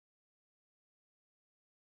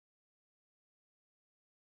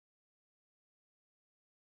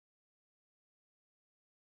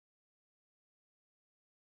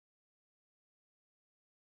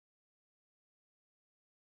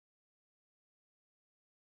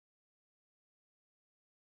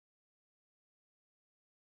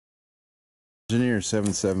Engineer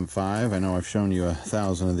 775. I know I've shown you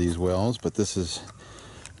 1,000 of these wells, but this is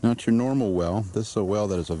not your normal well. This is a well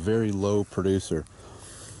that is a very low producer.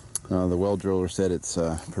 The well driller said it's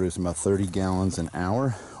producing about 30 gallons an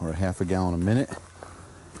hour or a half a gallon a minute.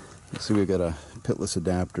 You see we've got a pitless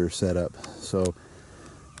adapter set up. So,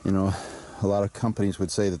 you know, a lot of companies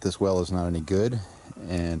would say that this well is not any good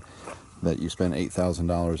and that you spend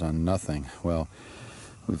 $8,000 on nothing. Well,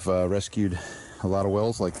 we've rescued a lot of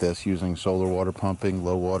wells like this using solar water pumping,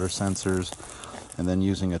 low water sensors, and then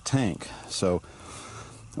using a tank. So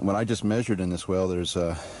what I just measured in this well, there's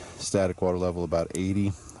a static water level about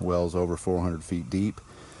 80, wells over 400 feet deep.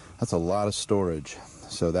 That's a lot of storage.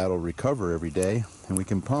 So that'll recover every day and we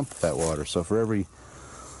can pump that water. So for every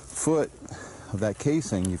foot of that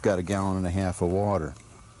casing, you've got 1.5 gallons of water.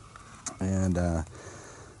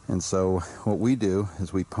 And so what we do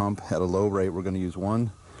is we pump at a low rate. We're going to use one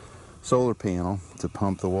solar panel to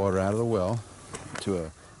pump the water out of the well to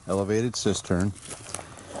a elevated cistern.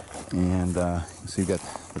 And so you've got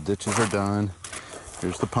the ditches are done.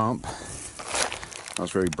 Here's the pump. That was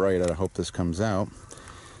very bright. I hope this comes out.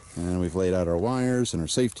 And we've laid out our wires and our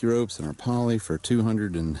safety ropes and our poly for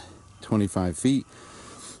 225 feet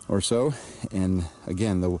or so. And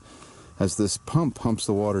again, as this pump pumps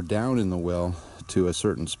the water down in the well to a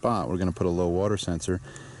certain spot, we're going to put a low water sensor.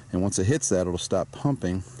 And once it hits that, it'll stop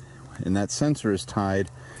pumping. And that sensor is tied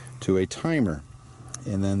to a timer.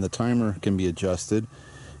 And then the timer can be adjusted.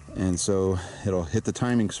 And so it'll hit the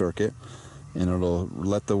timing circuit and it'll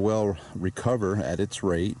let the well recover at its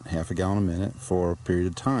rate, 1/2 gallon a minute, for a period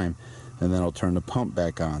of time. And then it'll turn the pump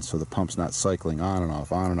back on, so the pump's not cycling on and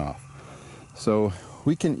off, on and off. So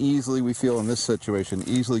we can easily, we feel in this situation,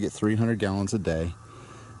 easily get 300 gallons a day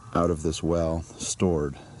out of this well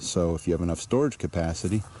stored. So if you have enough storage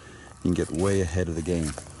capacity, you can get way ahead of the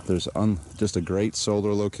game. There's just a great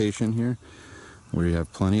solar location here where you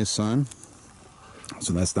have plenty of sun,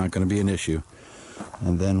 so that's not going to be an issue.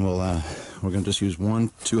 And then we're going to just use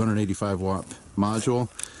one 285 watt module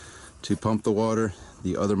to pump the water.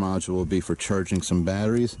 The other module will be for charging some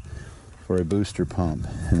batteries for a booster pump,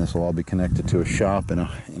 and this will all be connected to a shop in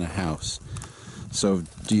a house. So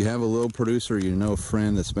do you have a little producer, you know, a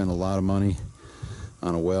friend that spent a lot of money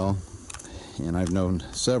on a well? And I've known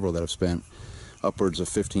several that have spent upwards of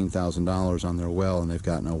 $15,000 on their well and they've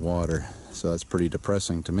got no water. So that's pretty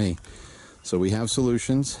depressing to me. So we have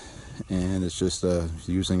solutions, and it's just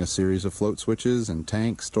using a series of float switches and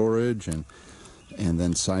tank storage and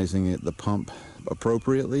then sizing the pump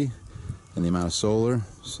appropriately and the amount of solar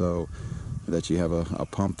so that you have a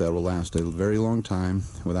pump that will last a very long time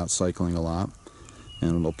without cycling a lot,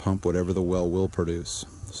 and it'll pump whatever the well will produce.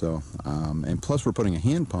 So and plus we're putting a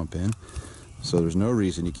hand pump in, so there's no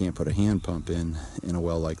reason you can't put a hand pump in a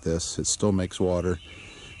well like this. It still makes water.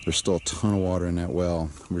 There's still a ton of water in that well.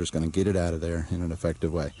 We're just going to get it out of there in an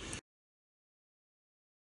effective way.